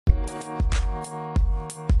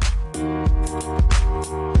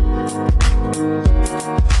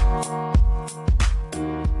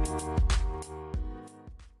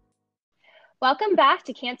Welcome back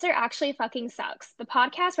to Cancer Actually Fucking Sucks, the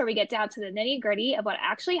podcast where we get down to the nitty-gritty of what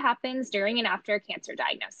actually happens during and after a cancer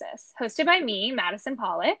diagnosis. Hosted by me, Madison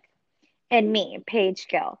Pollock. And me, Paige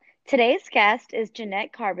Gill. Today's guest is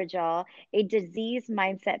Jeanette Carbajal, a disease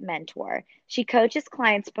mindset mentor. She coaches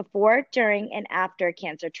clients before, during, and after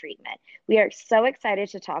cancer treatment. We are so excited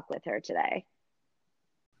to talk with her today.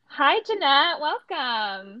 Hi, Jeanette.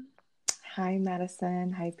 Welcome. Hi,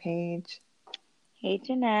 Madison. Hi, Paige. Hey,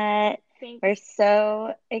 Jeanette. Thanks. We're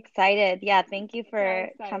so excited. Yeah, thank you for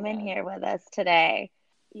coming here with us today.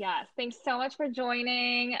 Yes, thanks so much for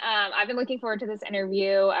joining. I've been looking forward to this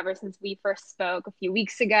interview ever since we first spoke a few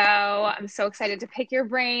weeks ago. I'm so excited to pick your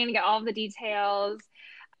brain, get all of the details.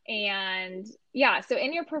 And yeah, so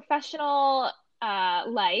in your professional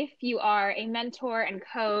life, you are a mentor and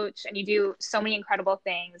coach, and you do so many incredible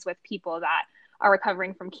things with people that are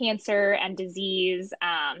recovering from cancer and disease.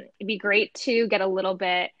 It'd be great to get a little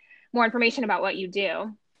bit more information about what you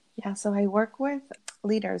do. Yeah, so I work with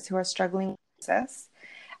leaders who are struggling with this.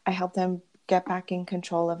 I help them get back in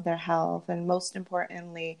control of their health, and most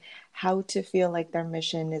importantly, how to feel like their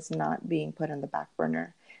mission is not being put on the back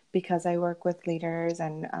burner. Because I work with leaders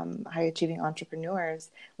and high achieving entrepreneurs,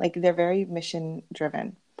 like they're very mission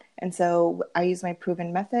driven. And so I use my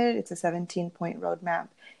proven method. It's a 17-point roadmap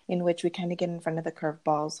in which we kind of get in front of the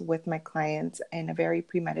curveballs with my clients in a very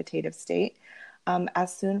premeditative state.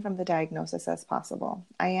 As soon from the diagnosis as possible.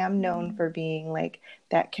 I am known for being like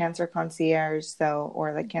that cancer concierge,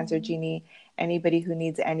 or like cancer genie. Anybody who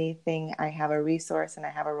needs anything, I have a resource and I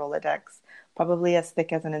have a Rolodex, probably as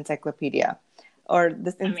thick as an encyclopedia. Or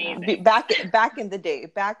this back in the day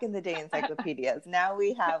encyclopedias. Now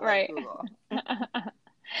we have like Google.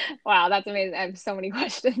 Wow, that's amazing. I have so many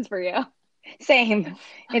questions for you. Same.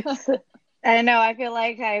 I know. I feel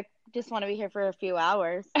like I just want to be here for a few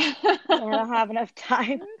hours. I don't have enough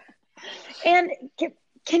time. And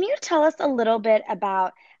can you tell us a little bit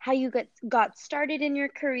about how you got started in your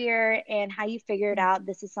career and how you figured out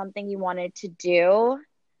this is something you wanted to do?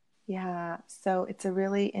 Yeah, so it's a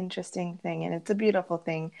really interesting thing, and it's a beautiful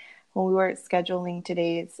thing. When we were scheduling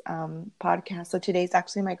today's podcast, so today's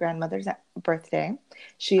actually my grandmother's birthday.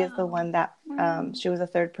 She is the one that, she was the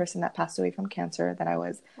third person that passed away from cancer that I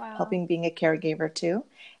was helping being a caregiver to.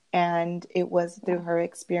 And it was through her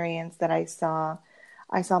experience that I saw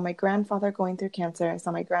my grandfather going through cancer. I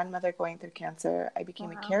saw my grandmother going through cancer. I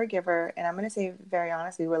became a caregiver. And I'm going to say very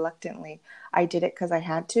honestly, reluctantly, I did it because I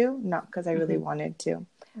had to, not because I really wanted to.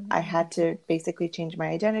 I had to basically change my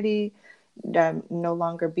identity, no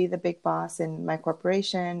longer be the big boss in my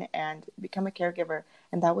corporation and become a caregiver.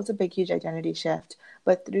 And that was a big, huge identity shift.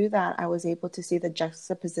 But through that, I was able to see the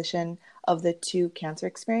juxtaposition of the two cancer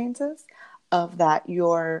experiences. Of that,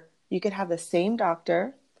 you could have the same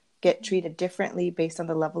doctor get treated differently based on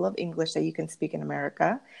the level of English that you can speak in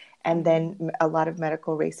America, and then a lot of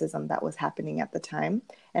medical racism that was happening at the time.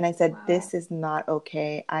 And I said, this is not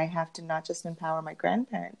okay. I have to not just empower my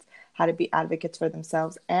grandparents how to be advocates for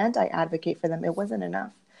themselves, and I advocate for them. It wasn't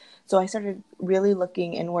enough. So I started really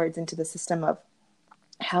looking inwards into the system of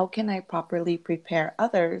how can I properly prepare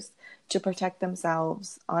others to protect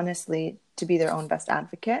themselves, honestly, to be their own best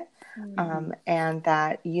advocate. And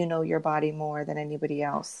that you know your body more than anybody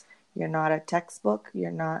else. You're not a textbook.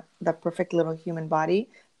 You're not the perfect little human body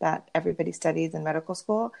that everybody studies in medical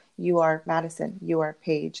school. You are Madison. You are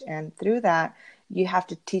Paige. And through that, you have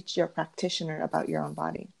to teach your practitioner about your own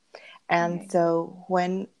body. And so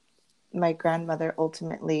when my grandmother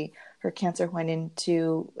ultimately, her cancer went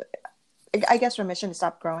into, I guess, remission, to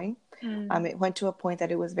stop growing. It went to a point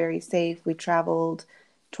that it was very safe. We traveled.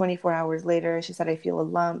 24 hours later, she said, I feel a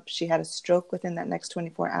lump. She had a stroke within that next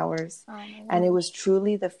 24 hours. And it was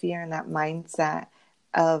truly the fear and that mindset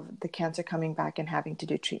of the cancer coming back and having to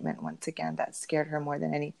do treatment once again that scared her more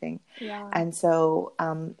than anything. And so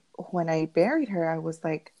when I buried her, I was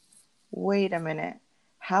like, wait a minute,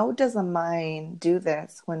 how does a mind do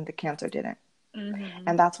this when the cancer didn't?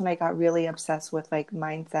 And that's when I got really obsessed with like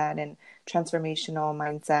mindset and transformational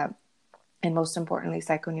mindset. And most importantly,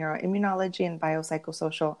 psychoneuroimmunology and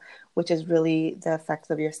biopsychosocial, which is really the effects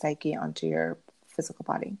of your psyche onto your physical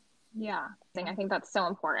body. Yeah, I think that's so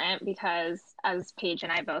important because, as Paige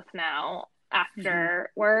and I both know,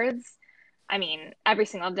 afterwards, I mean, every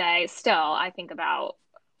single day, still, I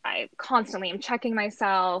constantly am checking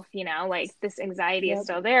myself, like this anxiety is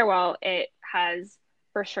still there. Well, it has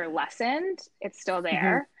for sure lessened. It's still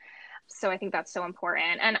there. So I think that's so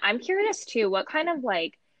important. And I'm curious too, what kind of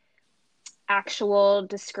like actual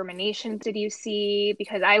discrimination did you see?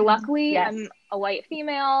 Because I luckily Yes. am a white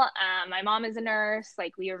female. My mom is a nurse.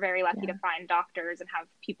 Like, we were very lucky Yeah. to find doctors and have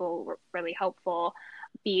people really helpful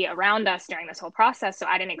be around us during this whole process. So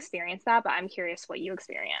I didn't experience that, but I'm curious what you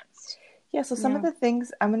experienced. Yeah, so some of Yeah. the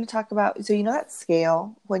things I'm going to talk about. So you know that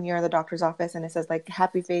scale when you're in the doctor's office and it says like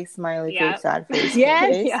happy face, smiley Yep. face, sad face, Yes.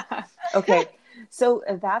 face? Yeah. Okay. So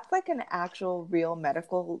that's like an actual real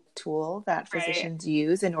medical tool that Right. physicians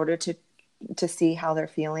use in order to see how they're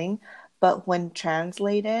feeling. But when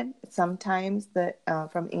translated, sometimes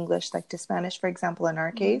from English like to Spanish, for example, in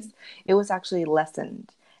our case, it was actually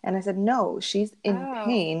lessened. And I said, no, she's in Oh.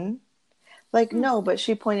 pain. Like, no, but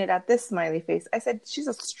she pointed at this smiley face. I said, she's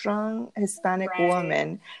a strong Hispanic Right.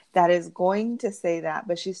 woman that is going to say that,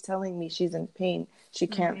 but she's telling me she's in pain. She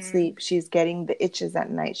can't sleep. She's getting the itches at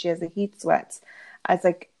night. She has the heat sweats. I was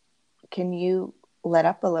like, can you let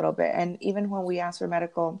up a little bit? And even when we asked for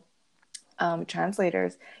medical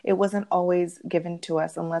translators, it wasn't always given to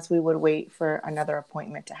us unless we would wait for another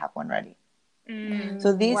appointment to have one ready.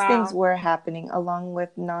 So these Wow. things were happening along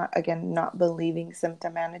with not believing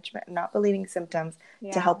symptom management, not believing symptoms to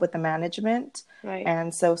Yeah. help with the management. Right.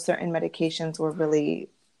 And so certain medications were really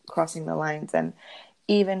crossing the lines. And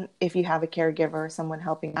even if you have a caregiver or someone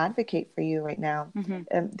helping advocate for you right now,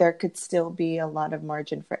 there could still be a lot of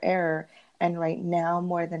margin for error. And right now,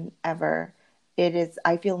 more than ever,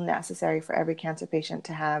 I feel necessary for every cancer patient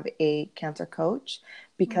to have a cancer coach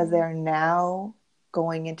because they're now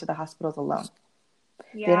going into the hospitals alone.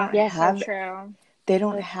 Yeah. They don't Yes. have So true. they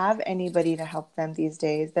don't have anybody to help them these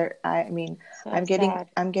days. I'm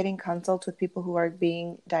getting consults with people who are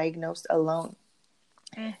being diagnosed alone,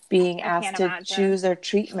 being I asked can't to imagine. choose their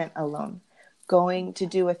treatment alone, going to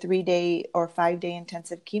do a 3-day or 5-day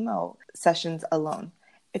intensive chemo sessions alone.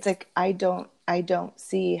 It's like I don't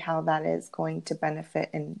see how that is going to benefit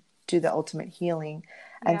and do the ultimate healing.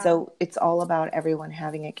 And Yeah. so it's all about everyone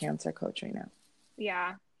having a cancer coach right now.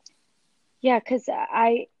 Yeah. Yeah, because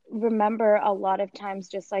I remember a lot of times,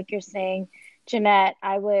 just like you're saying, Jeanette,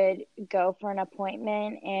 I would go for an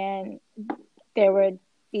appointment and there would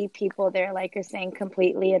be people there, like you're saying,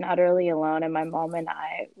 completely and utterly alone. And my mom and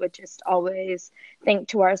I would just always think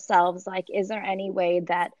to ourselves, like, is there any way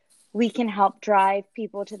that we can help drive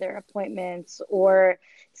people to their appointments or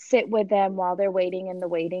sit with them while they're waiting in the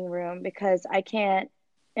waiting room? Because I can't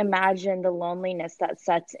imagine the loneliness that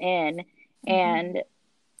sets in and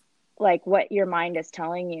like what your mind is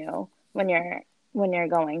telling you when you're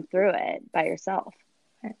going through it by yourself.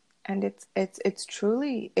 And it's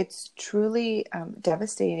truly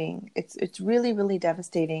devastating. It's really, really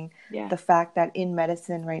devastating. Yeah. The fact that in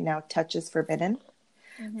medicine right now, touch is forbidden.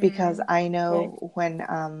 Because I know when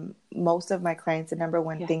most of my clients, the number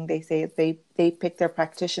one thing they say is they pick their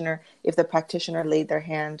practitioner if the practitioner laid their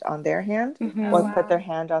hand on their hand or put their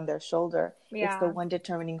hand on their shoulder. It's the one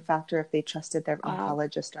determining factor if they trusted their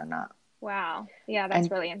oncologist or not. Wow. Yeah,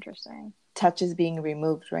 that's really interesting. Touch is being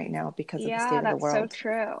removed right now because of the state of the world. That's so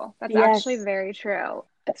true. That's actually very true.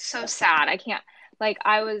 It's so sad. I can't, like,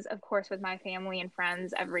 I was, of course, with my family and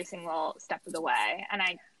friends every single step of the way, and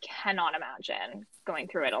I cannot imagine going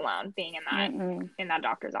through it alone, being in that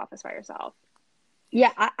doctor's office by yourself.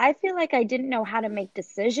 Yeah, I feel like I didn't know how to make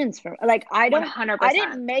decisions for, like, 100%. I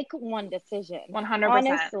didn't make one decision. 100%.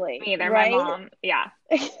 Honestly. Me either. Right? My mom,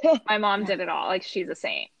 my mom did it all. Like, she's a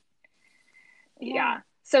saint. Yeah.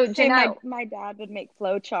 So Jeanette, my dad would make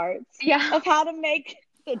flow charts of how to make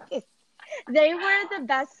they were the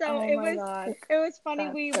best. So it was funny.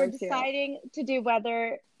 That's we so were cute. deciding to do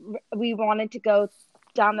whether we wanted to go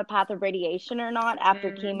down the path of radiation or not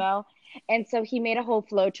after chemo. And so he made a whole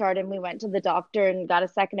flow chart and we went to the doctor and got a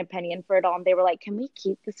second opinion for it all. And they were like, can we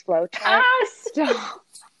keep this flow chart? Stop.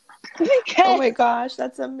 Oh my gosh,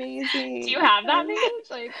 that's amazing. Do you have that page?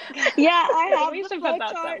 Like, yeah, I have we the should flow put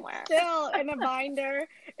that chart somewhere. still in a binder.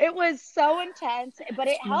 It was so intense, but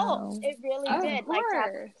it helped. It really did. Like to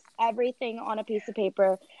have everything on a piece of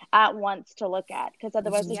paper at once to look at, because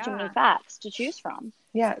otherwise there's too many facts to choose from.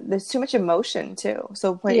 Yeah, there's too much emotion too.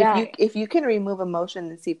 So if you can remove emotion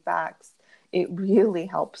and see facts, it really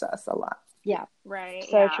helps us a lot. Yeah. Right.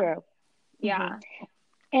 So true. Yeah.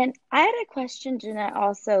 And I had a question, Jeanette,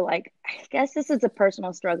 also, like, I guess this is a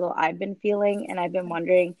personal struggle I've been feeling, and I've been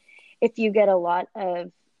wondering if you get a lot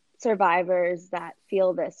of survivors that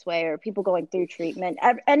feel this way, or people going through treatment,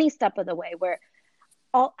 any step of the way, where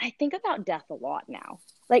I think about death a lot now.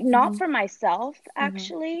 Like, not for myself,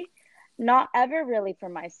 actually, not ever really for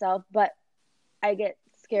myself, but I get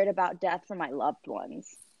scared about death for my loved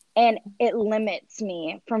ones. And it limits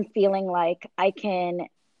me from feeling like I can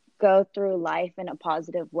go through life in a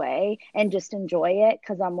positive way and just enjoy it,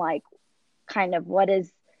 because I'm like kind of what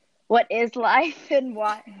is life and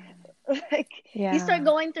what, like, you start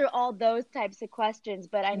going through all those types of questions.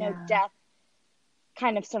 But I know death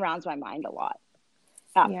kind of surrounds my mind a lot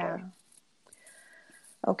after. Yeah.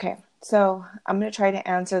 Okay. So I'm going to try to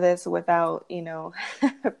answer this without,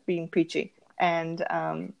 being preachy. And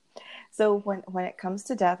so when it comes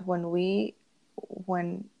to death, when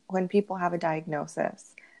people have a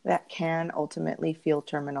diagnosis that can ultimately feel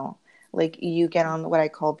terminal, like you get on what I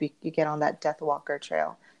call, you get on that death walker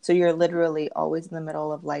trail. So you're literally always in the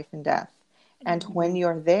middle of life and death. And when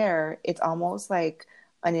you're there, it's almost like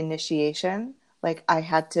an initiation. Like I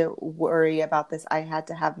had to worry about this. I had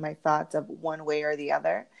to have my thoughts of one way or the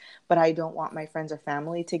other, but I don't want my friends or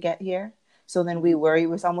family to get here. So then we worry.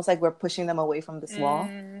 It's almost like we're pushing them away from this wall.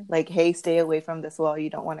 Like, hey, stay away from this wall. You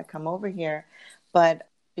don't want to come over here. But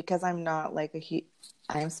because I'm not like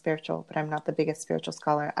I am spiritual, but I'm not the biggest spiritual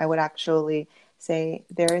scholar. I would actually say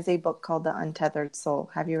there is a book called The Untethered Soul.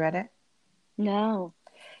 Have you read it? No.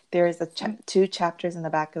 There is two chapters in the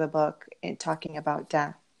back of the book talking about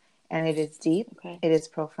death. And it is deep, It is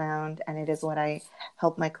profound, and it is what I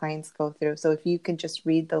help my clients go through. So if you can just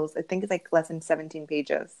read those, I think it's like less than 17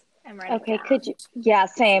 pages. Okay, could you? Yeah,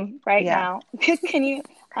 same now. Can you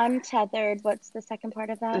untethered? What's the second part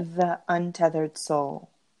of that? The Untethered Soul.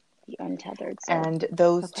 The Untethered Soul. And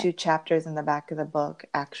those two chapters in the back of the book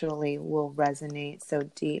actually will resonate so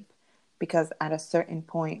deep, because at a certain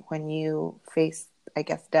point when you face, I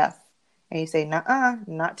guess, death, and you say, nuh-uh,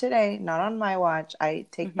 not today, not on my watch, I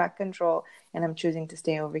take back control and I'm choosing to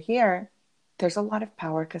stay over here, there's a lot of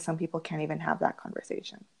power, because some people can't even have that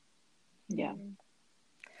conversation. Yeah.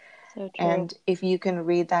 So true. And if you can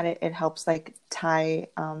read that, it helps like tie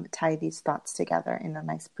these thoughts together in a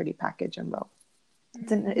nice, pretty package and bow.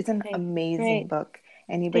 It's an amazing book.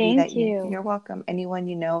 Anybody you're welcome. Anyone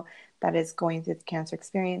that is going through the cancer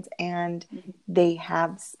experience and they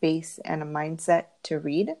have space and a mindset to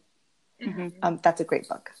read, that's a great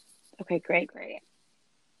book. Okay, great.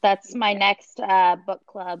 That's my next book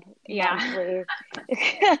club monthly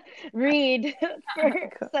read for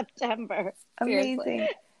September. Amazing.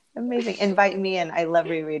 Amazing. Invite me in. I love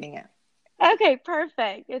rereading it. Okay,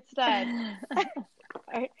 perfect. It's done. All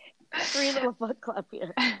right. Free little book club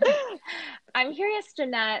here. I'm curious,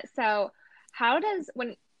 Jeanette. So how does,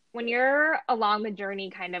 when you're along the journey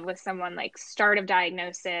kind of with someone, like start of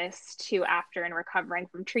diagnosis to after and recovering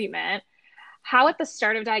from treatment, how at the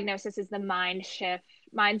start of diagnosis is the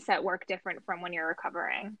mindset work different from when you're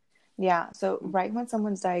recovering? Yeah. So right when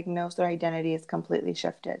someone's diagnosed, their identity is completely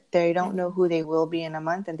shifted. They don't know who they will be in a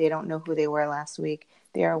month, and they don't know who they were last week.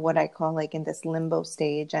 They are what I call like in this limbo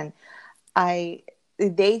stage. And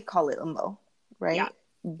they call it limbo, right? Yeah.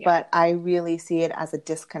 But I really see it as a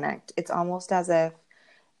disconnect. It's almost as if,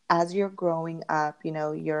 as you're growing up,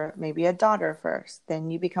 you're maybe a daughter first, then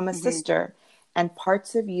you become a sister, and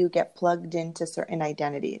parts of you get plugged into certain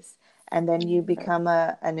identities. And then you become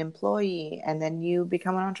an employee, and then you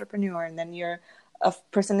become an entrepreneur, and then you're a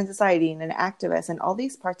person in society and an activist, and all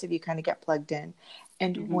these parts of you kind of get plugged in.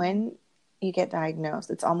 And when you get diagnosed,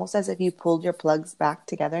 it's almost as if you pulled your plugs back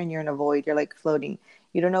together and you're in a void. You're like floating.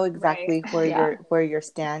 You don't know exactly where you're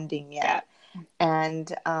standing yet. Yeah.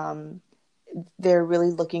 And they're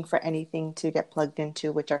really looking for anything to get plugged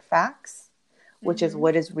into, which are facts, which is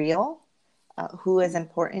what is real, who is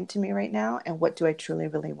important to me right now, and what do I truly,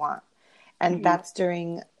 really want. And that's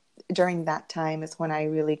during that time is when I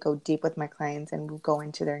really go deep with my clients and go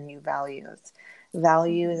into their new values.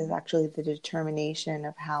 Values is actually the determination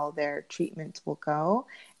of how their treatments will go,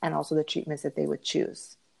 and also the treatments that they would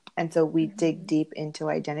choose. And so we dig deep into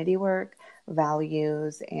identity work,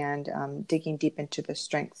 values, and digging deep into the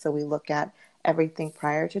strengths. So we look at everything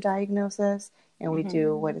prior to diagnosis, and we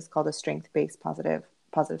do what is called a strength-based positive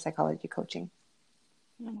psychology coaching.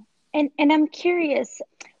 And I'm curious,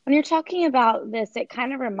 when you're talking about this, it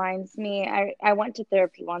kind of reminds me, I went to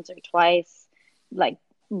therapy once or twice, like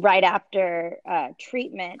right after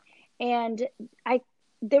treatment. And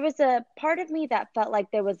there was a part of me that felt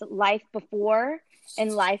like there was life before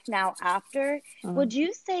and life now after. Would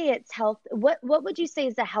you say it's health? What would you say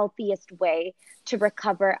is the healthiest way to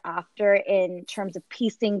recover after in terms of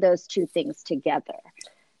piecing those two things together?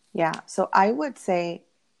 Yeah. So I would say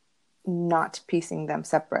not piecing them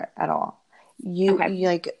separate at all. You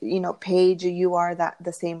Paige, you are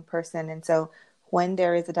the same person. And so when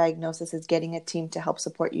there is a diagnosis, is getting a team to help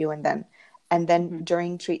support you. And then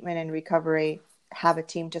during treatment and recovery, have a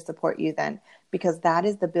team to support you then, because that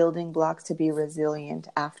is the building blocks to be resilient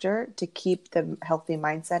after, to keep the healthy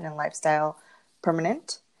mindset and lifestyle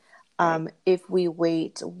permanent. If we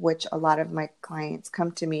wait, which a lot of my clients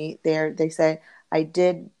come to me, they say, I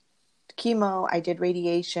did chemo, I did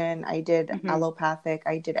radiation, I did allopathic,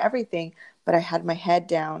 I did everything, but I had my head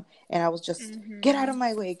down and I was just, get out of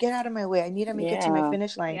my way, get out of my way. I need to make it to my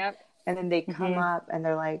finish line. Yep. And then they come up and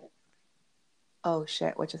they're like, oh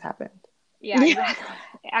shit, what just happened? Yeah, exactly.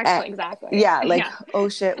 Actually, exactly. Yeah, like, oh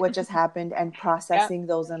shit, what just happened? And processing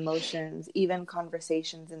those emotions, even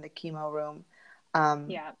conversations in the chemo room.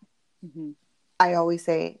 I always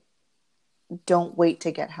say, don't wait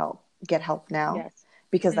to get help. Get help now,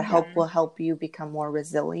 because the help will help you become more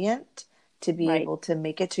resilient to be able to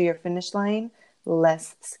make it to your finish line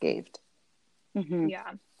less scathed.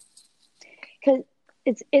 Yeah. Because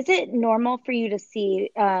is it normal for you to see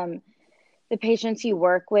the patients you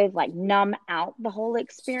work with like numb out the whole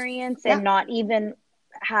experience and not even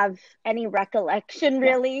have any recollection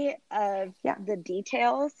really of the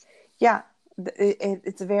details? Yeah.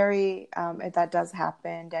 It's very that does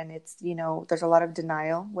happen, and it's, you know, there's a lot of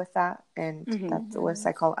denial with that, and that's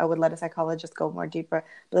what I would let a psychologist go more deeper,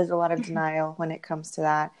 but there's a lot of denial when it comes to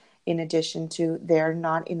that, in addition to they're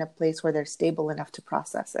not in a place where they're stable enough to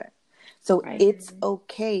process it. So it's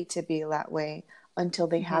okay to be that way until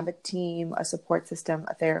they have a team, a support system,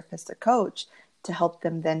 a therapist, a coach to help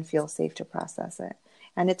them then feel safe to process it.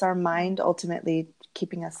 And it's our mind ultimately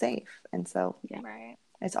keeping us safe. And so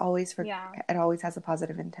it's always it always has a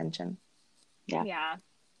positive intention. Yeah.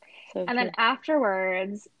 So and then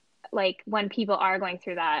afterwards, like when people are going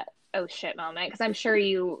through that oh shit moment, because I'm sure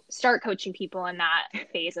you start coaching people in that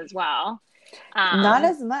phase as well. Not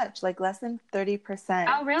as much, like less than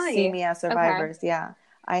 30% see me as survivors. Yeah.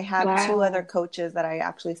 I have 2 other coaches that I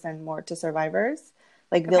actually send more to survivors.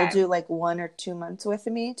 Like they'll do like 1 or 2 months with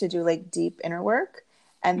me to do like deep inner work.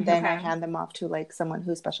 And then I hand them off to like someone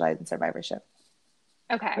who specializes in survivorship.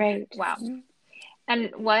 Okay. Right. Wow.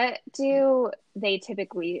 And what do they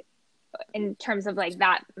typically, in terms of like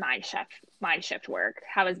that mind shift work,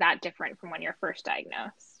 how is that different from when you're first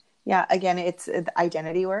diagnosed? Yeah, again, it's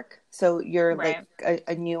identity work. So you're like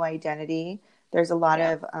a new identity. There's a lot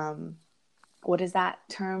of, what is that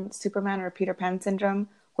term? Superman or Peter Pan syndrome,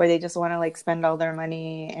 where they just want to like spend all their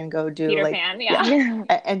money and go do Peter like, Pan,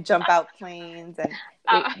 and jump out planes. And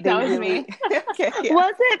they that was really, me.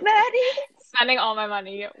 Was it, Maddie? Spending all my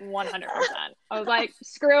money 100%. I was like,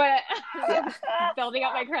 screw it. Building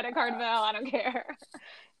up my credit card bill. I don't care.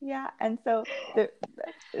 Yeah. And so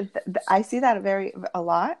I see that a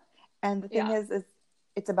lot. And the thing is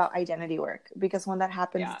it's about identity work, because when that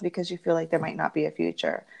happens, it's because you feel like there might not be a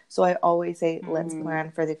future. So I always say, let's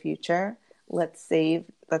plan for the future. Let's save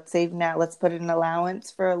now. Let's put in an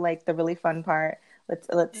allowance for like the really fun part.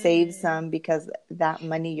 Let's save some, because that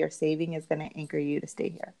money you're saving is going to anchor you to stay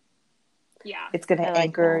here. Yeah. It's going to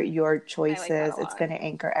anchor your choices. It's going to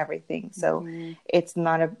anchor everything. So it's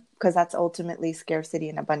not because that's ultimately scarcity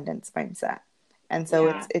and abundance mindset. And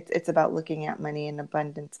so it's about looking at money and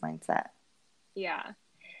abundance mindset. Yeah.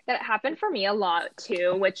 That happened for me a lot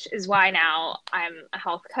too, which is why now I'm a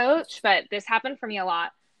health coach, but this happened for me a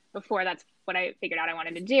lot before. That's what I figured out I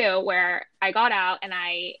wanted to do, where I got out and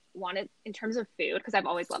I wanted, in terms of food, because I've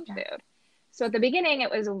always loved food. So at the beginning, it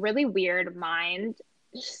was a really weird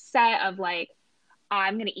mindset of like,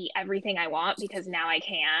 I'm going to eat everything I want because now I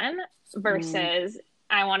can, versus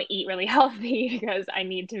I want to eat really healthy because I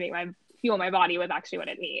need to fuel my body with actually what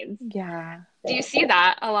it needs. Yeah. Do you see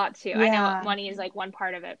that a lot too? I know money is like one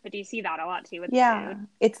part of it, but do you see that a lot too with food?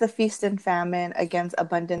 It's the feast and famine against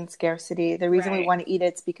abundance, scarcity. The reason we want to eat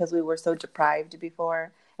it's because we were so deprived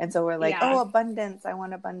before. And so we're like, oh, abundance. I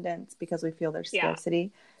want abundance, because we feel there's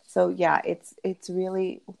scarcity. So it's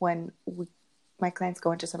really when my clients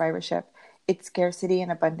go into survivorship, it's scarcity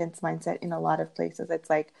and abundance mindset in a lot of places.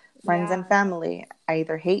 It's like friends and family. I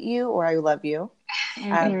either hate you or I love you.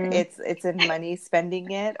 It's in money,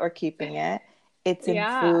 spending it or keeping it. It's in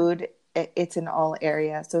food. It's in all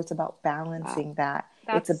areas. So it's about balancing that.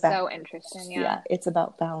 That's so interesting. Yeah. It's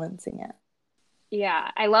about balancing it. Yeah.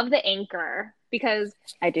 I love the anchor, because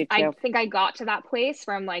I do too. I think I got to that place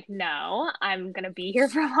where I'm like, no, I'm going to be here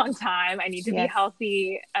for a long time. I need to be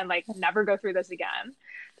healthy and like never go through this again.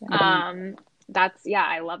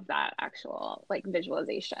 I love that actual like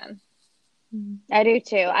visualization. I do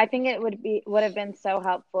too. I think it would have been so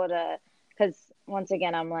helpful because once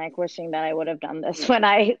again, I'm like wishing that I would have done this when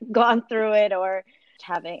I gone through it, or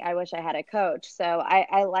I wish I had a coach. So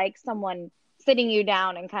I like someone sitting you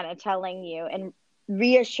down and kind of telling you and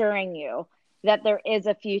reassuring you that there is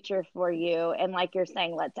a future for you. And like you're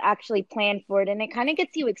saying, let's actually plan for it. And it kind of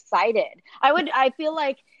gets you excited. I feel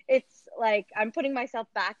like it's like I'm putting myself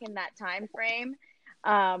back in that time frame.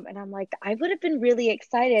 And I'm like, I would have been really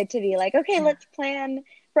excited to be like, okay, let's plan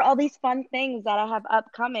for all these fun things that I have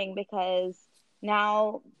upcoming, because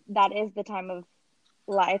now that is the time of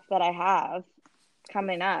life that I have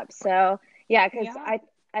coming up. So yeah, because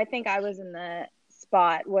I think I was in the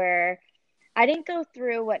spot where I didn't go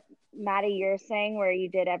through what Maddie you're saying, where you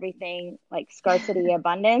did everything like scarcity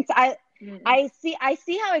abundance. I see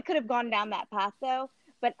how it could have gone down that path though,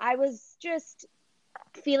 but I was just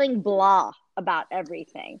feeling blah about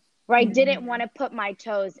everything, where I didn't want to put my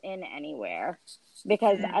toes in anywhere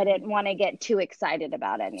because I didn't want to get too excited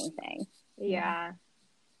about anything. Yeah.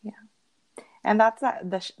 And that's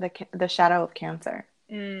the shadow of cancer.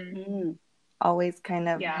 Always kind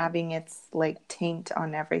of having its like taint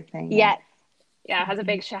on everything. Yes. Yeah, it has a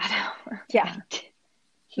big shadow. Yeah.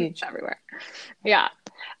 Huge. It's everywhere. Yeah.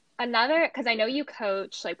 Another, because I know you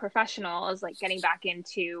coach like professionals, like getting back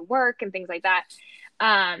into work and things like that.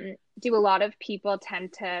 Do a lot of people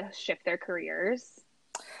tend to shift their careers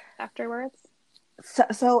afterwards?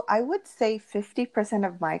 So I would say 50%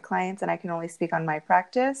 of my clients, and I can only speak on my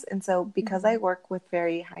practice. And so because I work with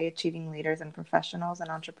very high achieving leaders and professionals and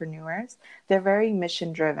entrepreneurs, they're very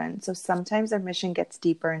mission driven. So sometimes their mission gets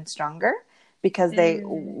deeper and stronger because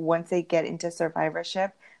once they get into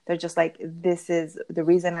survivorship, they're just like, this is the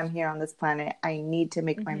reason I'm here on this planet. I need to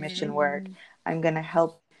make my mission work. I'm going to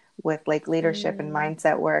help with like leadership and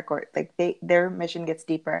mindset work, or like their mission gets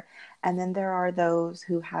deeper. And then there are those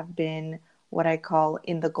who have been what I call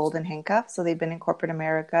in the golden handcuff. So they've been in corporate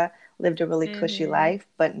America, lived a really cushy life,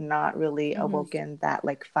 but not really awoken that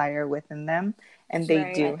like fire within them. And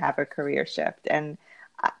they do have a career shift. And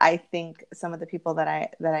I think some of the people that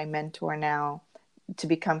I mentor now to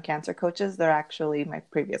become cancer coaches, they're actually my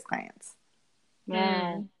previous clients.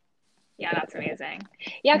 Wow. Yeah, that's amazing.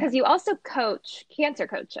 Yeah, because you also coach cancer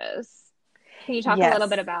coaches. Can you talk a little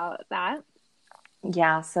bit about that?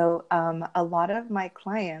 Yeah, so a lot of my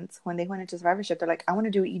clients, when they went into survivorship, they're like, I want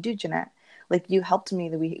to do what you do, Jeanette. Like, you helped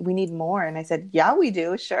me. We need more. And I said, yeah, we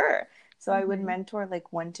do. Sure. So I would mentor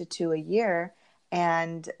like 1 to 2 a year.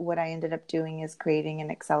 And what I ended up doing is creating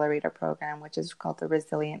an accelerator program, which is called the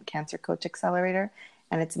Resilient Cancer Coach Accelerator.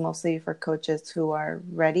 And it's mostly for coaches who are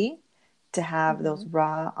ready to have those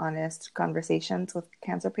raw, honest conversations with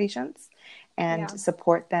cancer patients and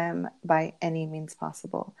support them by any means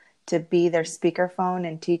possible, to be their speakerphone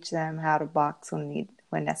and teach them how to box when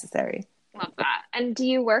necessary. Love that. And do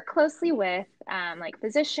you work closely with like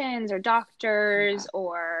physicians or doctors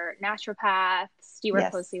or naturopaths? Do you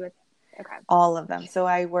work closely with? Okay. All of them. So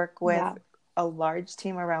I work with a large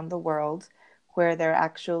team around the world where they're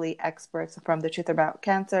actually experts from the Truth About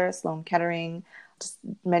Cancer, Sloan Kettering, just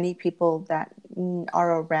many people that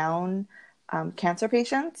are around cancer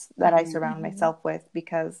patients that I surround myself with,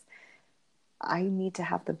 because I need to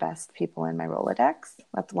have the best people in my Rolodex.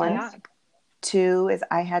 That's one. Yeah. 2 is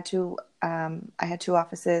I had 2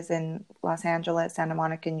 offices in Los Angeles, Santa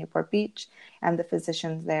Monica, and Newport Beach, and the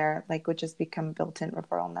physicians there like would just become built-in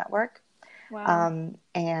referral network. Wow.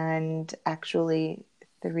 And actually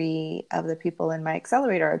 3 of the people in my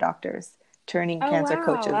accelerator are doctors turning cancer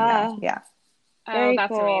coaches now. Yeah. Oh, that's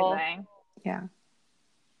cool. Amazing. Yeah.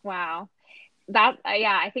 Wow. That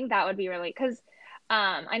I think that would be really, because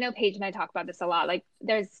I know Paige and I talk about this a lot. Like,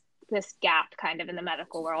 there's this gap kind of in the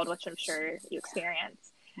medical world, which I'm sure you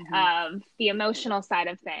experience, of the emotional side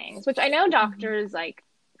of things, which I know doctors like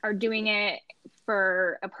are doing it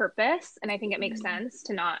for a purpose. And I think it makes sense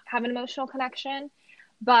to not have an emotional connection.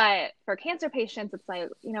 But for cancer patients, it's like,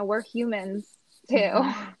 we're humans too.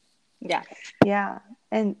 Yeah. Yeah.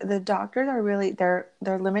 And the doctors are really, they're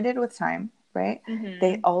limited with time, right?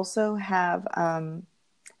 They also have,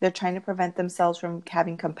 they're trying to prevent themselves from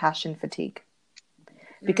having compassion fatigue.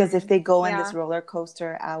 Because if they go in this roller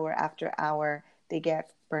coaster hour after hour, they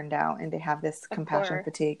get burned out and they have this compassion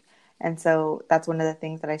fatigue. And so that's one of the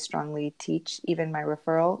things that I strongly teach, even my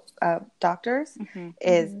referral doctors,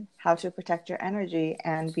 is how to protect your energy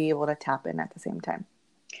and be able to tap in at the same time.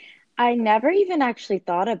 I never even actually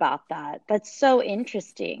thought about that. That's so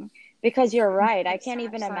interesting, because you're right. I can't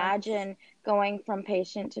even imagine going from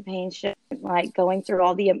patient to patient, like going through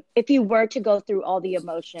if you were to go through all the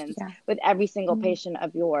emotions with every single patient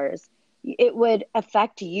of yours, it would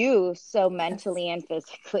affect you so mentally and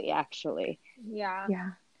physically, actually. Yeah.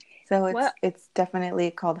 So it's definitely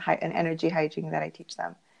called an energy hygiene that I teach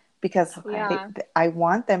them, because I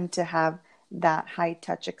want them to have that high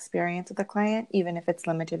touch experience with the client, even if it's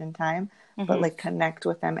limited in time, but like connect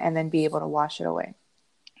with them and then be able to wash it away.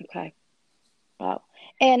 Okay. Wow.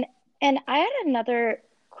 And I had another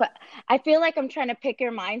I feel like I'm trying to pick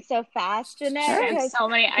your mind so fast, Jeanette. Sure.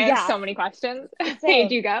 I have so many questions.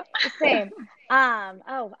 Same. You go. Same.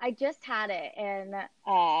 I just had it, and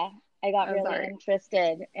I got really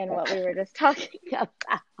interested in what we were just talking about.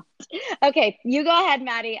 Okay, you go ahead,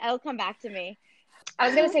 Maddie. It'll come back to me. I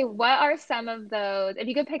was gonna say, what are some of those, if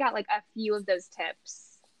you could pick out like a few of those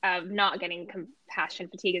tips of not getting compassion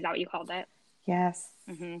fatigue, is that what you called it? Yes.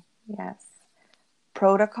 Mm-hmm. Yes.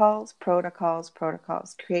 Protocols, protocols,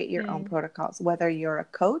 protocols. Create your own protocols. Whether you're a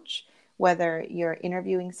coach, whether you're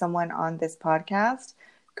interviewing someone on this podcast,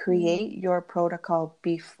 create your protocol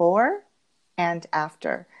before and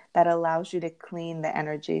after. That allows you to clean the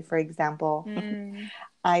energy. For example,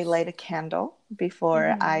 I light a candle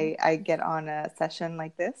before I get on a session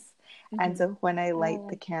like this. And so when I light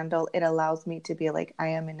the candle, it allows me to be like, I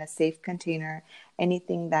am in a safe container.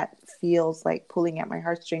 Anything that feels like pulling at my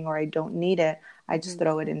heartstring or I don't need it, I just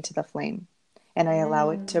throw it into the flame and I allow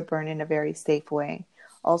it to burn in a very safe way.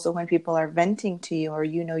 Also, when people are venting to you, or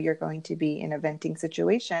you know you're going to be in a venting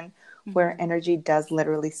situation where energy does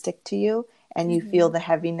literally stick to you and you feel the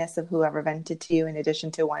heaviness of whoever vented to you in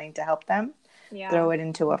addition to wanting to help them, throw it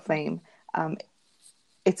into a flame.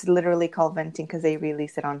 It's literally called venting because they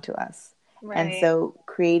release it onto us. Right. And so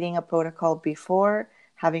creating a protocol before,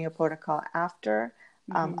 having a protocol after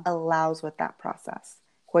allows with that process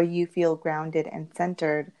where you feel grounded and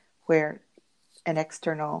centered, where an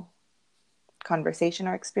external conversation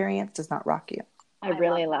or experience does not rock you. I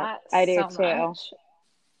really love that. I do so too. Much.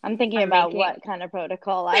 I'm thinking about what kind of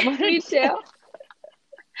protocol I want to Me too.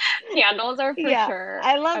 Candles are for sure.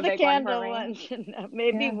 I love the candle one.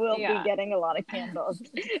 Maybe we'll be getting a lot of candles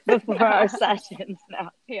before our sessions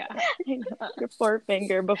now. Yeah. Your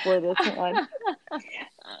forefinger before this one.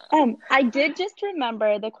 I did just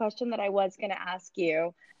remember the question that I was going to ask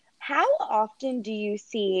you. How often do you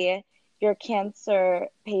see your cancer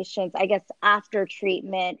patients, I guess, after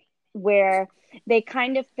treatment, where they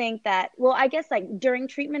kind of think that, well, I guess like during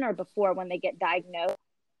treatment or before when they get diagnosed,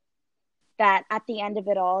 that at the end of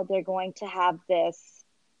it all, they're going to have this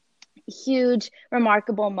huge,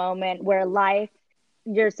 remarkable moment where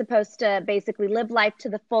you're supposed to basically live life to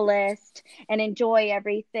the fullest and enjoy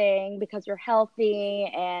everything because you're healthy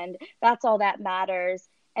and that's all that matters.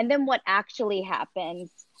 And then what actually happens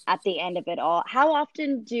at the end of it all? How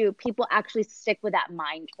often do people actually stick with that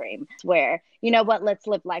mind frame where, you know what, let's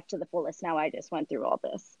live life to the fullest. Now I just went through all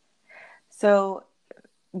this. So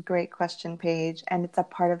great question, Paige. And it's a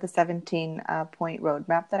part of the 17-point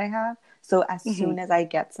roadmap that I have. So as soon as I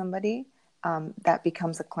get somebody that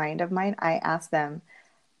becomes a client of mine, I ask them,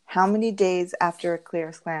 how many days after a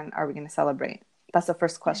clear scan are we going to celebrate? That's the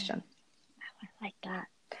first question. I like that.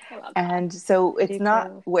 And so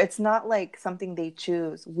it's not like something they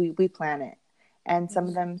choose. We plan it. And some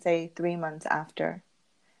of them say 3 months after.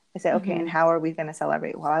 I say, okay, and how are we going to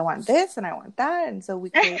celebrate? Well, I want this and I want that. And so we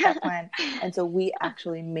create that plan. And so we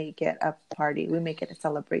actually make it a party. We make it a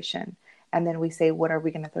celebration. And then we say, what are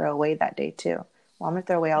we going to throw away that day too? Well, I'm going to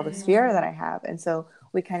throw away all this fear that I have. And so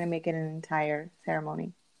we kind of make it an entire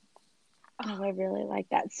ceremony. Oh, I really like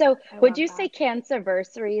that. So would you say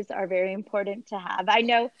cancerversaries are very important to have? I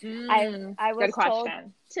know I was told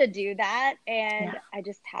to do that and I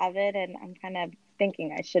just haven't, and I'm kind of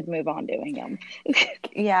thinking I should move on doing them.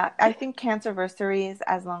 Yeah, I think cancerversaries,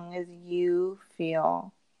 as long as you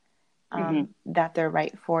feel that they're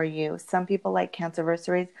right for you. Some people like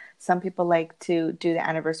cancerversaries. Some people like to do the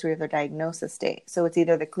anniversary of their diagnosis date. So it's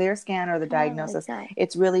either the clear scan or the diagnosis.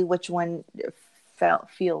 It's really which one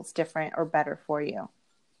feels different or better for you.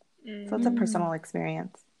 So it's a personal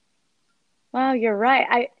experience. Wow, you're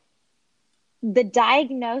right. The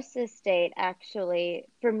diagnosis date actually,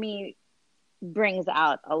 for me, brings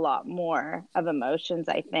out a lot more of emotions,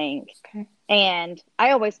 I think. Okay. And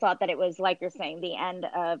I always thought that it was, like you're saying, the end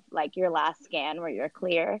of like your last scan where you're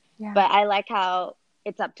clear. Yeah. But I like how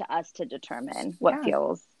it's up to us to determine what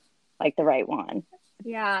feels like the right one.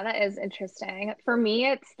 Yeah, that is interesting. For me,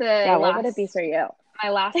 it's what would it be for you? My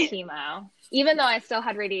last chemo. Even though I still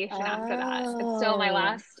had radiation after that, it's still my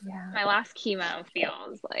last chemo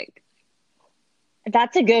feels like.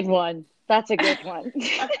 That's a good one.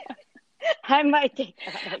 I might take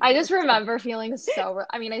that. I just remember feeling so.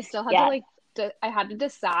 I mean, I still had to I had to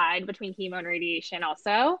decide between chemo and radiation.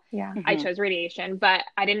 Also, I chose radiation, but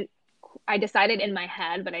I decided in my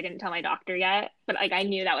head, but I didn't tell my doctor yet. But like, I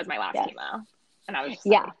knew that was my last chemo, and I was just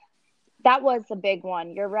that was a big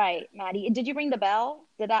one. You're right, Maddie. Did you ring the bell?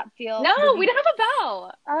 Did that feel? No, we didn't have a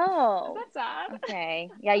bell. Oh, that's sad.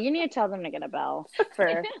 Okay, yeah, you need to tell them to get a bell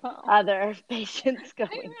for other patients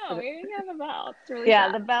going. I know, we didn't have a bell. It's really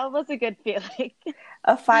sad. The bell was a good feeling.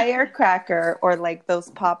 A firecracker or like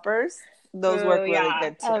those poppers, those work really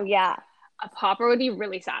good too. Oh yeah, a popper would be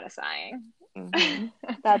really satisfying.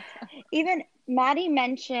 That's even Maddie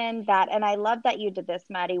mentioned that, and I love that you did this,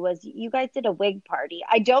 Maddie, was you guys did a wig party.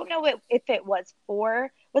 I don't know if it was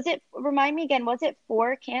remind me again, was it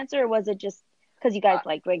for cancer or was it just because you guys Uh,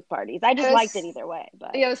 like wig parties? I just it liked it was either way,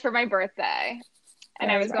 but it was for my birthday, and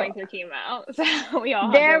I there we was go. going through chemo, so we all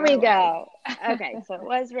had to There we wear wigs. go. Okay, so it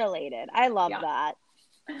was related. I love Yeah, that.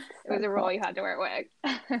 it was So a rule cool. you had to wear a wig.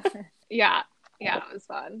 Yeah, yeah, it was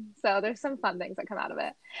fun. So there's some fun things that come out of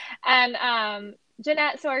it. And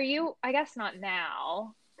Jeanette, so are you, I guess not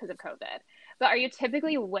now because of COVID, but are you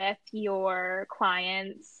typically with your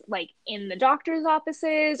clients like in the doctor's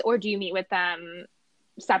offices, or do you meet with them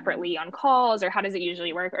separately on calls, or how does it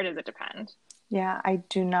usually work, or does it depend? Yeah, I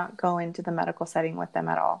do not go into the medical setting with them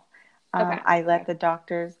at all. Okay. I let the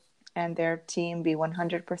doctors and their team be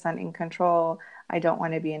 100% in control. I don't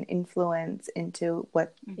want to be an influence into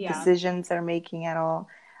what Yeah. Hmm. decisions they're making at all.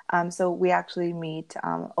 So we actually meet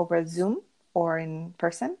over Zoom or in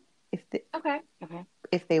person if they, Okay. Okay.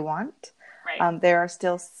 if they want. Right. There are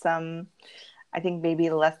still some, I think maybe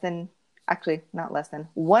less than, actually not less than,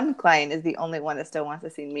 one client is the only one that still wants to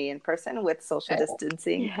see me in person with social Okay.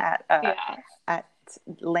 distancing Yeah. at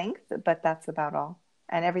length, but that's about all.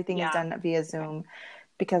 And everything is Yeah. done via Zoom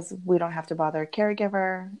because we don't have to bother a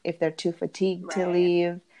caregiver if they're too fatigued to Right.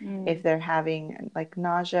 leave, if Mm. they're having like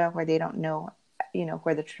nausea where they don't know,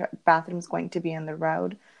 where the bathroom's going to be on the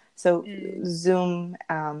road. So Mm. Zoom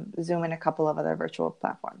and a couple of other virtual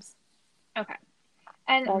platforms. Okay.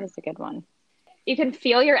 And That was a good one. you can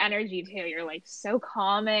feel your energy too. You're like so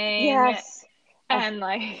calming Yes. I, and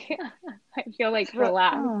like I feel like it's real.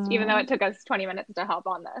 relaxed, even though Oh, it took us 20 minutes to hop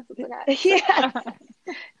on this. Yes. It's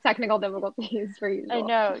okay. Technical difficulties per I usual.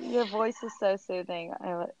 know. Your voice is so soothing.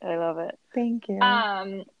 I love it. thank you.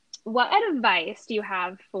 Um, what advice do you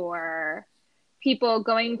have for people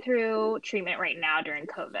going through treatment right now during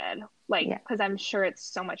COVID? Like, Yeah. because I'm sure it's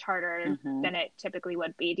so much harder Hmm. than it typically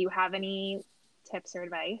would be. Do you have any tips or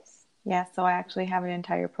advice? Yeah, so I actually have an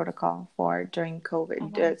entire protocol for during COVID.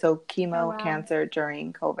 Okay. So Oh, chemo, wow. cancer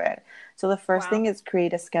during COVID. So the first Wow. thing is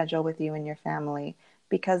create a schedule with you and your family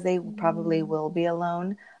because they probably Mm. will be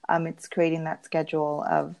alone. It's creating that schedule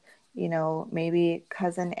of, maybe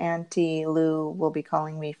cousin Auntie Lou will be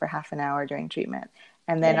calling me for half an hour during treatment.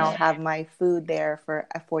 And then I'll Yeah. have my food there for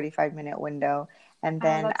a 45-minute window. And Oh,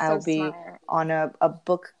 then that's I'll so be smart. on a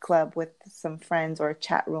book club with some friends or a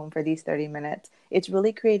chat room for these 30 minutes. It's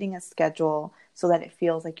really creating a schedule so that it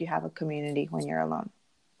feels like you have a community when you're alone.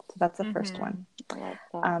 So that's the first Mm-hmm. one. I love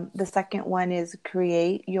that. The second one is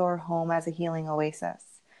create your home as a healing oasis.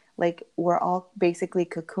 Like we're all basically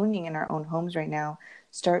cocooning in our own homes right now.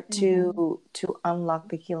 Start Hmm. to unlock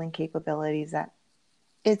the healing capabilities that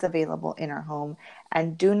is available in our home,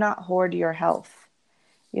 and do not hoard your health.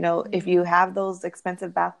 If you Mm. have those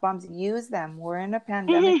expensive bath bombs, use them. We're in a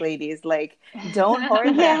pandemic, ladies. Like, don't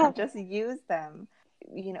hoard Yeah. them, just use them.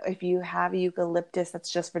 If you have eucalyptus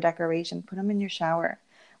that's just for decoration, put them in your shower.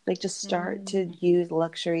 Like, just start Mm. to Hmm. use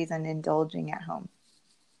luxuries and indulging at home.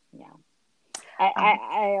 Yeah. I, I, Um,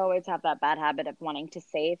 I always have that bad habit of wanting to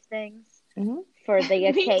save things mhm. for the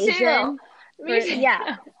Me too. occasion. For, Me too.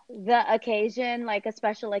 yeah, the occasion, like a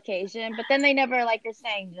special occasion. But then they never, like you're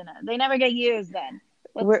saying, Jenna, they never get used then.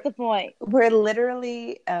 What's We're the point? we're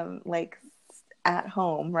literally like at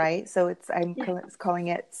home, right? So I'm Yeah. calling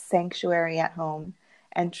it sanctuary at home,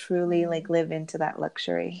 and truly like Mm. live into that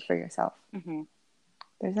luxury for yourself. Hmm.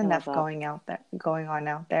 There's I love enough that. going on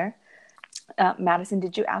out there. Madison,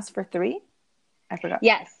 did you ask for three? I forgot.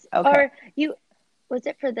 Yes. Okay. Or was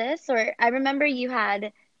it for this? Or I remember you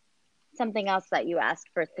had something else that you asked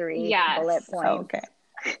for three bullet Yes. Oh, points.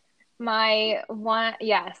 okay. My one,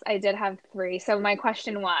 yes, I did have three. So my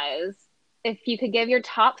question was, if you could give your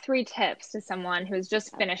top three tips to someone who's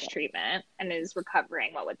just finished Okay. treatment and is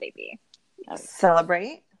recovering, what would they be? Okay.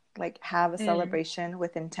 Celebrate, like have a Mm. celebration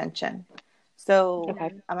with intention. So Okay.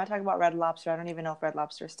 Mm. I'm not talking about Red Lobster. I don't even know if Red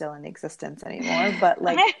Lobster is still in existence anymore, but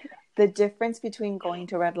like the difference between going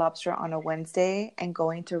to Red Lobster on a Wednesday and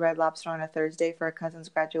going to Red Lobster on a Thursday for a cousin's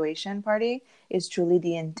graduation party is truly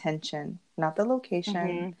the intention, not the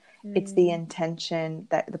location. Hmm. It's the Mm. intention,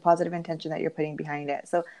 that the positive intention that you're putting behind it.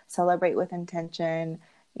 So celebrate with intention,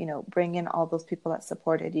 bring in all those people that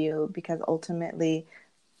supported you, because ultimately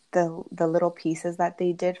the little pieces that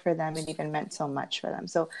they did for them, it even meant so much for them.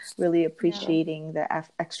 So really Yeah. appreciating the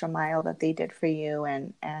extra mile that they did for you,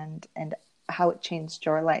 and how it changed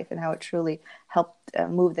your life and how it truly helped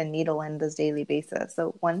move the needle in this daily basis.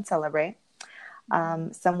 So one, celebrate.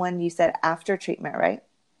 Mhm. Someone, you said after treatment, right?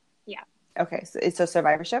 Yeah. Okay, so it's a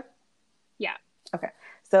survivorship. Yeah. Okay,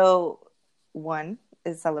 so one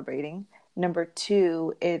is celebrating. Number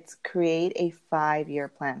two, it's create a 5-year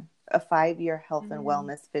plan a 5-year health and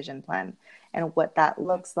wellness vision plan, and what that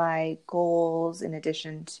looks like, goals, in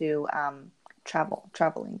addition to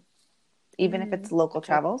traveling, even if it's local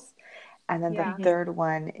travels. And then the third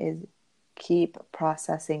one is keep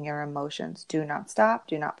processing your emotions. Do not stop.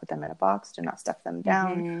 Do not put them in a box. Do not stuff them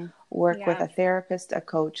down. Work with a therapist, a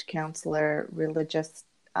coach, counselor, religious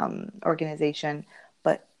organization,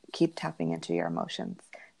 but keep tapping into your emotions,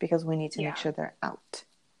 because we need to make sure they're out.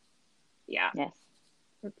 Yeah. Yes.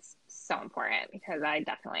 It's so important, because I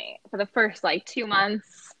definitely, for the first like 2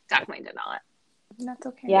 months, definitely did not. And that's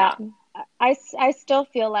okay. Yeah. I still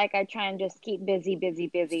feel like I try and just keep busy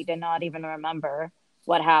to not even remember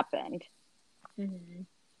what happened.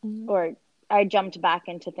 Or I jumped back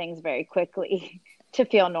into things very quickly to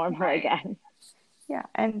feel normal again. Yeah,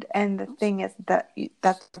 and the thing is that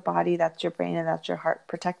that's your body, that's your brain, and that's your heart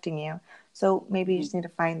protecting you. So maybe you just need to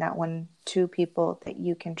find that 1-2 people that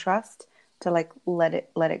you can trust to like let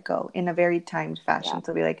it go in a very timed fashion. Yeah.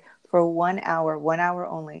 So be like, for 1 hour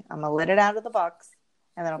only, I'm gonna let it out of the box,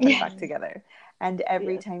 and then I'll put it back together. And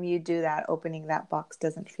every time you do that, opening that box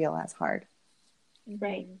doesn't feel as hard.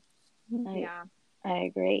 Right. Yeah. I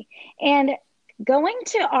agree. And going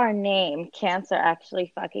to our name, Cancer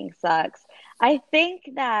Actually Fucking Sucks, I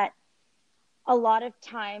think that a lot of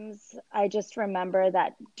times I just remember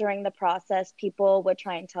that during the process, people would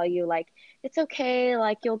try and tell you, like, it's okay,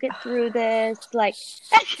 like, you'll get through this, like,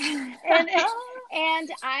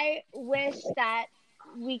 and I wish that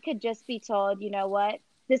we could just be told, you know what,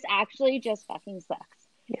 this actually just fucking sucks.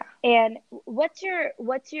 Yeah. And what's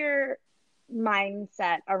your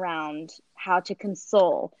mindset around how to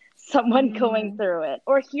console someone going through it,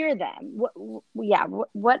 or hear them?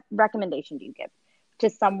 What recommendation do you give to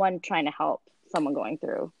someone trying to help someone going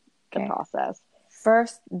through the process?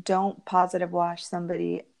 First, don't positive wash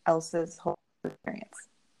somebody else's whole experience.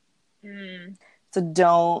 So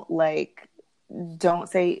don't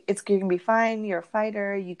say you're gonna be fine, you're a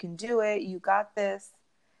fighter, you can do it, you got this,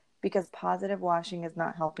 because positive washing is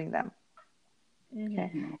not helping them.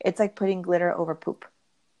 Okay. It's like putting glitter over poop.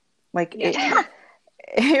 Like it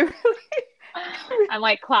really, I'm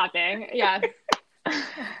like clapping. Yes.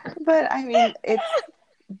 But I mean,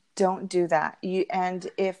 don't do that. And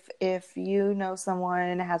if you know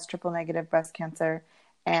someone has triple negative breast cancer,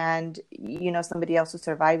 and you know somebody else who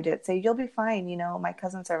survived it, say, you'll be fine. You know, my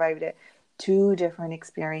cousin survived it. 2 different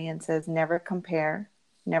experiences. Never compare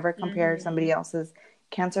somebody else's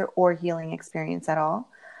cancer or healing experience at all.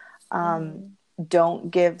 Don't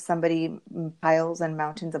give somebody piles and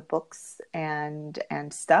mountains of books and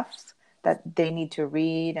stuff that they need to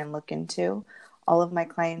read and look into. All of my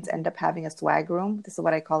clients end up having a swag room. This is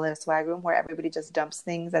what I call it, a swag room, where everybody just dumps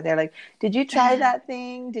things that they're like, did you try that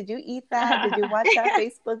thing? Did you eat that? Did you watch that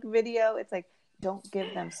Facebook video? It's like, don't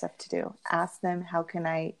give them stuff to do. Ask them, how can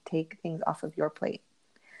I take things off of your plate?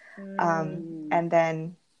 And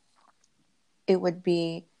then it would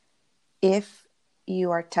be, if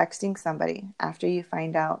you are texting somebody after you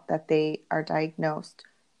find out that they are diagnosed,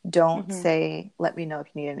 don't say, let me know if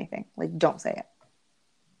you need anything. Like, don't say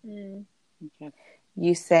it. Okay.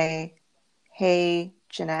 You say, hey,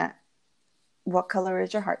 Jeanette, what color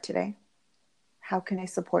is your heart today? How can I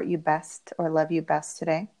support you best or love you best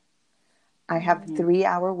today? I have a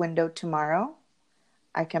 3-hour window tomorrow.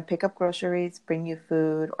 I can pick up groceries, bring you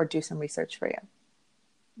food, or do some research for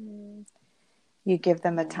you. You give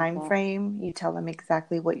them a time frame. You tell them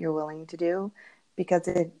exactly what you're willing to do, because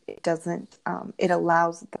it doesn't, it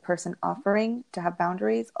allows the person offering to have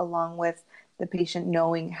boundaries, along with the patient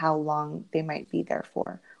knowing how long they might be there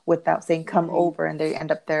for, without saying come over and they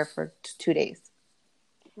end up there for 2 days.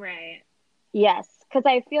 Right. Yes, because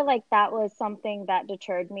I feel like that was something that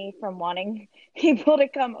deterred me from wanting people to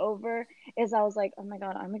come over, is I was like, oh my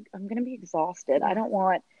God, I'm going to be exhausted. I don't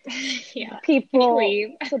want people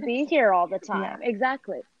to be here all the time. Yeah.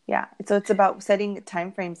 Exactly. Yeah. So it's about setting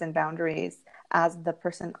time frames and boundaries as the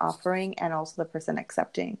person offering and also the person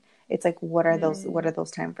accepting. It's like, what are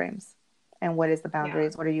those time frames? And what is the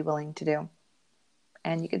boundaries? Yeah. What are you willing to do?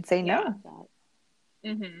 And you could say no.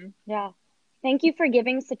 Yeah. Thank you for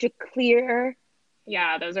giving such a clear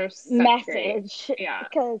those are message. Great. Yeah.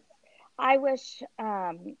 Because I wish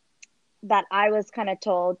that I was kind of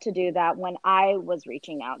told to do that when I was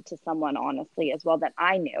reaching out to someone, honestly, as well, that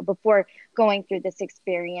I knew before going through this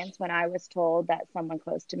experience. When I was told that someone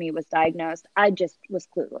close to me was diagnosed, I just was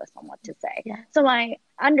clueless on what to say. Yeah. So I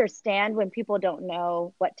understand when people don't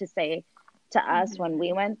know what to say to us when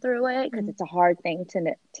we went through it, because it's a hard thing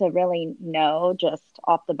to really know just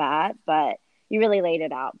off the bat, but you really laid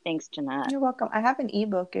it out. Thanks, Jeanette. You're welcome. I have an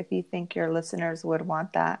ebook if you think your listeners would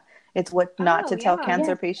want that. It's what not to tell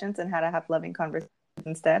cancer patients and how to have loving conversations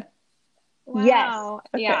instead. Wow.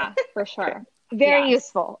 Okay. Yeah, for sure. Very Yes.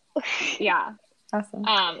 useful. Yeah.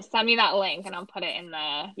 Awesome. Send me that link and I'll put it in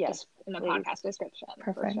the Yes, in the please. podcast description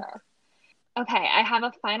for Perfect. sure. Okay, I have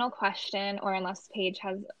a final question, or unless Paige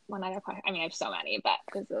has one other question. I mean, I have so many, but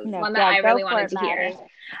this is one that I really wanted to hear.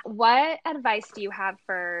 What advice do you have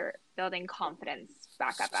for building confidence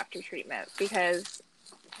back up after treatment? Because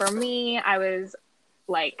for me, I was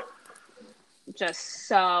like, just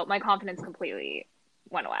so my confidence completely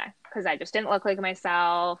went away because I just didn't look like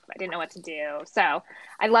myself. I didn't know what to do. So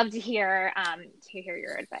I'd love to hear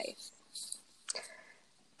your advice.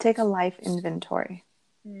 Take a life inventory.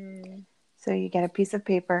 So you get a piece of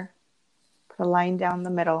paper, put a line down the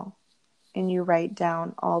middle, and you write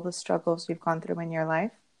down all the struggles you've gone through in your life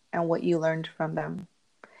and what you learned from them.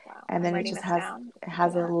 Wow. And then it just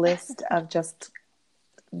has a list of just,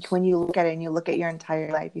 when you look at it and you look at your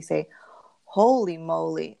entire life, you say, holy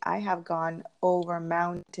moly, I have gone over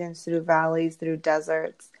mountains, through valleys, through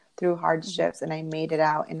deserts, through hardships, and I made it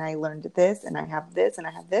out, and I learned this, and I have this, and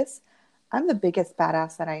I have this. I'm the biggest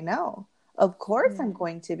badass that I know. Of course I'm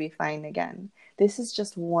going to be fine again. This is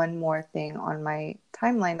just one more thing on my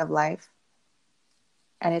timeline of life,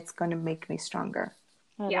 and it's going to make me stronger.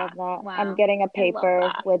 I love that. Wow. I'm getting a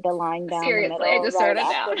paper with the line down the middle. I just wrote it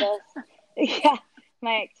down. Yeah,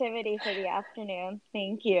 my activity for the afternoon.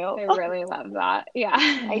 Thank you. I really love that. Yeah,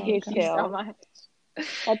 I do Thank you too. so much.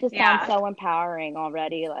 That just sounds so empowering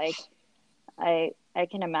already. Like, I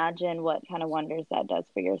can imagine what kind of wonders that does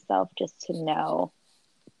for yourself, just to know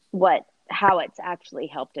how it's actually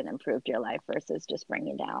helped and improved your life versus just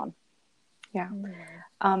bringing down. Yeah.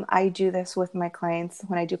 I do this with my clients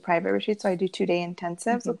when I do private retreats. So I do 2-day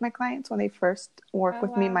intensives with my clients when they first work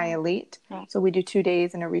with me, my elite. So we do 2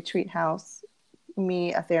 days in a retreat house,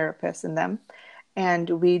 me, a therapist, and them. And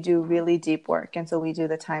we do really deep work. And so we do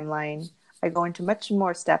the timeline. I go into much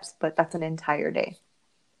more steps, but that's an entire day.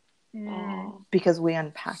 Because we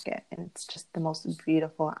unpack it. And it's just the most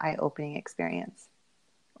beautiful, eye-opening experience.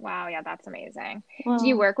 Wow, yeah, that's amazing. Do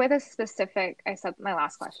you work with a specific, I said my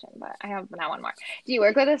last question, but I have now one more. Do you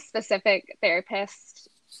work with a specific therapist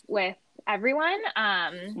with everyone?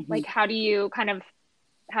 Like, how do you kind of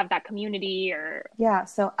have that community or? Yeah,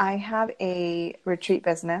 so I have a retreat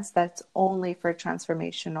business that's only for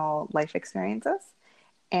transformational life experiences.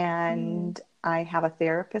 And I have a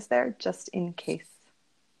therapist there just in case.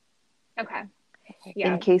 Okay.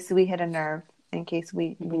 Yeah. In case we hit a nerve, in case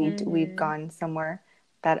we've gone somewhere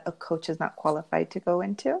that a coach is not qualified to go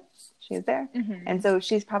into. She's there. And so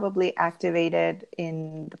she's probably activated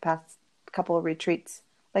in the past couple of retreats,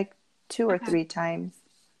 like 2 or 3 times.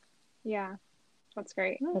 Yeah. That's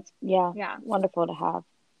great. That's wonderful to have.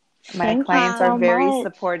 My clients are very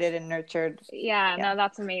supported and nurtured. Yeah, no,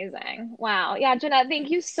 that's amazing. Wow. Yeah, Jeanette,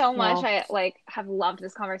 thank you so much. I have loved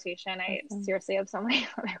this conversation. I seriously have so many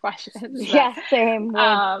other questions. Yeah, same.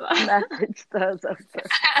 Message those over.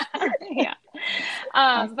 Yeah.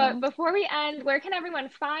 But before we end, where can everyone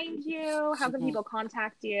find you? How can people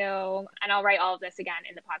contact you? And I'll write all of this again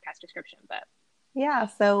in the podcast description. But yeah,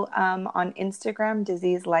 so on Instagram,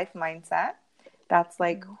 Disease Life Mindset. That's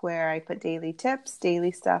like where I put daily tips,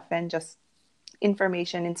 daily stuff, and just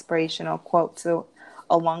information, inspirational quotes. So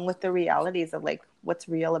along with the realities of like what's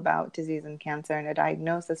real about disease and cancer and a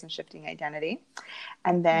diagnosis and shifting identity.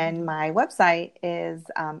 And then my website is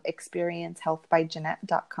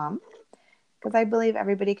experiencehealthbyjeanette.com, because I believe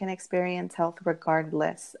everybody can experience health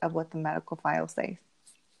regardless of what the medical files say.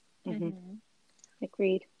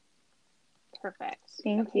 Agreed. Perfect.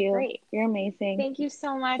 Thank you. Great. You're amazing. Thank you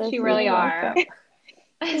so much. So you really are.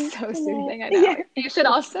 So soothing. I know. You should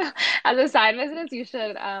also, as a side business, you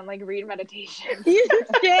should like read meditation. You should.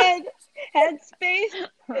 Headspace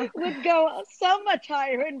would go so much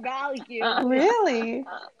higher in value. Really?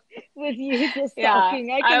 With you just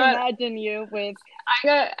talking. I can imagine you with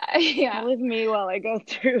with me while I go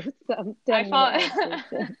through some 10 minutes.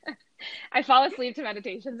 I fall asleep to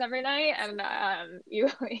meditations every night, and you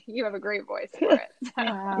have a great voice for it. So.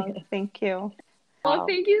 Wow, thank you. Well,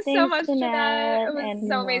 thank you so much, Jeanette. It was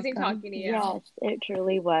so amazing talking to you. Yes, it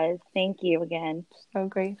truly was. Thank you again. So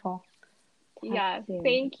grateful. Yes,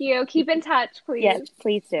 thank you. Keep in touch, please. Yes,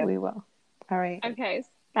 please do. We will. All right. Okay.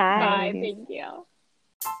 Bye. Bye. Thank you.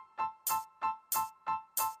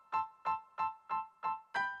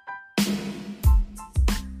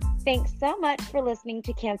 Thanks so much for listening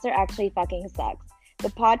to Cancer Actually Fucking Sucks, the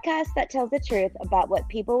podcast that tells the truth about what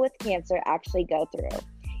people with cancer actually go through.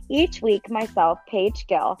 Each week, myself, Paige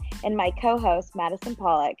Gill, and my co-host, Madison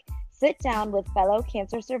Pollock, sit down with fellow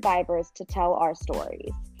cancer survivors to tell our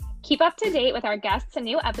stories. Keep up to date with our guests and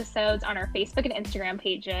new episodes on our Facebook and Instagram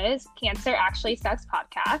pages, Cancer Actually Sucks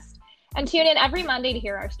Podcast, And tune in every Monday to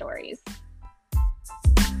hear our stories.